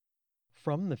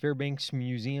From the Fairbanks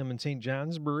Museum in St.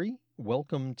 Johnsbury,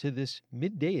 welcome to this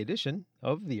midday edition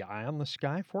of the Eye on the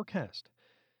Sky forecast.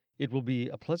 It will be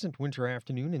a pleasant winter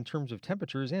afternoon in terms of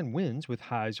temperatures and winds, with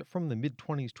highs from the mid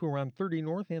 20s to around 30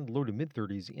 north and low to mid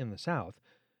 30s in the south.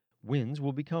 Winds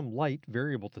will become light,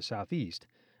 variable to southeast,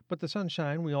 but the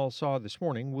sunshine we all saw this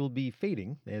morning will be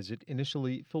fading as it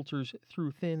initially filters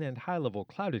through thin and high level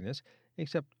cloudiness,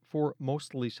 except for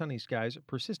mostly sunny skies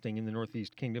persisting in the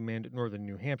Northeast Kingdom and northern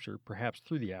New Hampshire, perhaps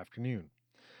through the afternoon.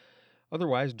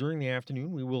 Otherwise, during the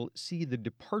afternoon, we will see the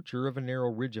departure of a narrow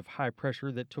ridge of high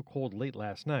pressure that took hold late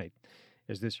last night.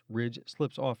 As this ridge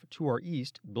slips off to our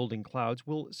east, building clouds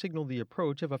will signal the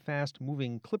approach of a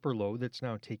fast-moving clipper low that's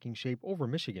now taking shape over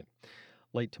Michigan.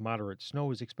 Light to moderate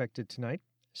snow is expected tonight.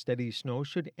 Steady snow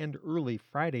should end early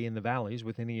Friday in the valleys,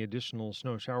 with any additional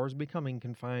snow showers becoming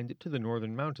confined to the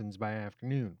northern mountains by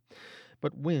afternoon.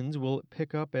 But winds will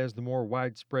pick up as the more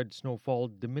widespread snowfall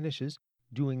diminishes,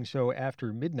 doing so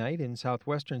after midnight in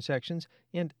southwestern sections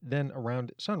and then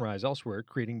around sunrise elsewhere,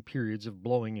 creating periods of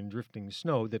blowing and drifting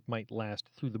snow that might last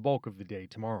through the bulk of the day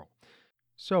tomorrow.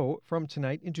 So, from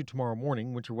tonight into tomorrow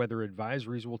morning, winter weather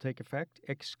advisories will take effect,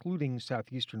 excluding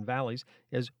southeastern valleys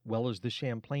as well as the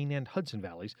Champlain and Hudson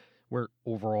valleys, where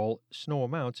overall snow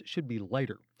amounts should be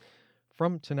lighter.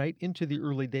 From tonight into the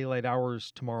early daylight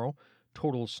hours tomorrow,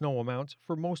 total snow amounts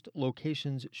for most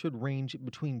locations should range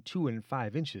between 2 and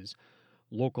 5 inches.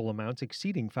 Local amounts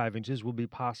exceeding 5 inches will be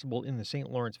possible in the St.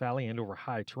 Lawrence Valley and over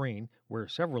high terrain, where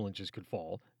several inches could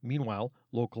fall. Meanwhile,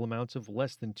 local amounts of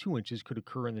less than 2 inches could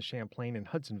occur in the Champlain and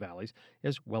Hudson valleys,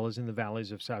 as well as in the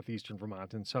valleys of southeastern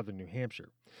Vermont and southern New Hampshire.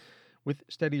 With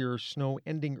steadier snow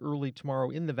ending early tomorrow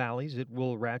in the valleys, it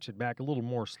will ratchet back a little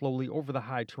more slowly over the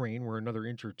high terrain, where another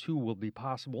inch or two will be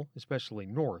possible, especially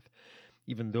north.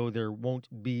 Even though there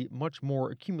won't be much more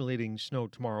accumulating snow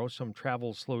tomorrow, some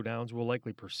travel slowdowns will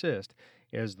likely persist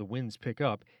as the winds pick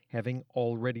up, having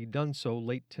already done so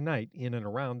late tonight in and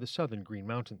around the southern Green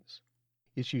Mountains.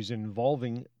 Issues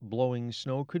involving blowing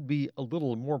snow could be a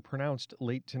little more pronounced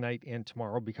late tonight and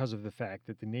tomorrow because of the fact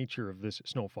that the nature of this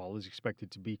snowfall is expected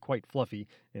to be quite fluffy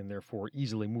and therefore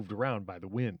easily moved around by the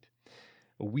wind.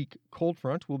 A weak cold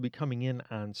front will be coming in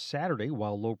on Saturday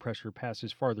while low pressure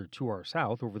passes farther to our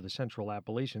south over the central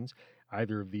Appalachians.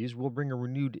 Either of these will bring a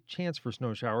renewed chance for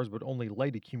snow showers, but only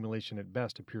light accumulation at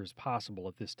best appears possible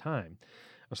at this time.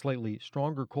 A slightly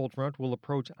stronger cold front will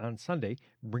approach on Sunday,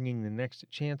 bringing the next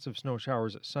chance of snow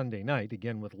showers Sunday night,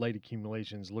 again with light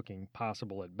accumulations looking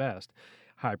possible at best.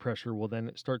 High pressure will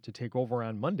then start to take over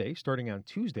on Monday. Starting on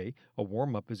Tuesday, a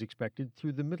warm-up is expected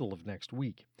through the middle of next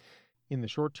week. In the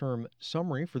short-term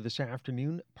summary for this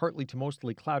afternoon, partly to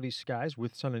mostly cloudy skies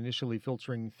with sun initially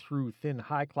filtering through thin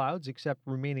high clouds, except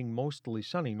remaining mostly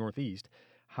sunny northeast.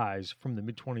 Highs from the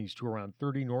mid-20s to around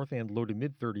 30 north and low to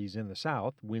mid-30s in the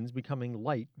south, winds becoming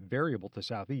light, variable to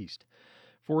southeast.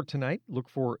 For tonight, look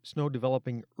for snow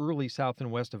developing early south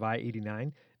and west of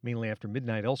I-89, mainly after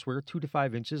midnight elsewhere, 2 to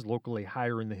 5 inches, locally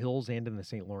higher in the hills and in the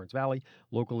St. Lawrence Valley,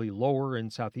 locally lower in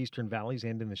southeastern valleys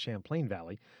and in the Champlain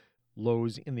Valley.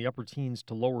 Lows in the upper teens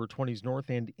to lower 20s north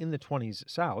and in the 20s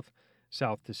south.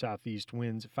 South to southeast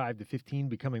winds 5 to 15,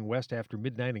 becoming west after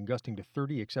midnight and gusting to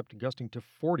 30, except gusting to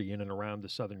 40 in and around the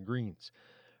southern greens.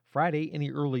 Friday,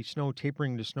 any early snow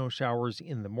tapering to snow showers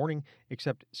in the morning,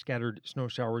 except scattered snow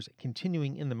showers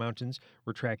continuing in the mountains,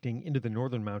 retracting into the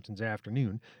northern mountains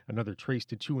afternoon. Another trace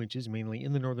to 2 inches, mainly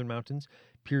in the northern mountains.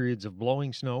 Periods of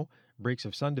blowing snow, breaks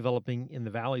of sun developing in the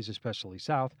valleys, especially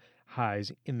south.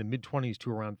 Highs in the mid-20s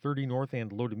to around 30 north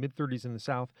and low to mid-30s in the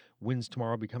south. Winds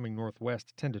tomorrow becoming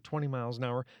northwest 10 to 20 miles an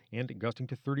hour and gusting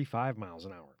to 35 miles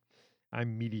an hour.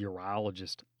 I'm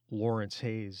meteorologist Lawrence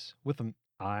Hayes with an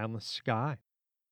eye on the sky.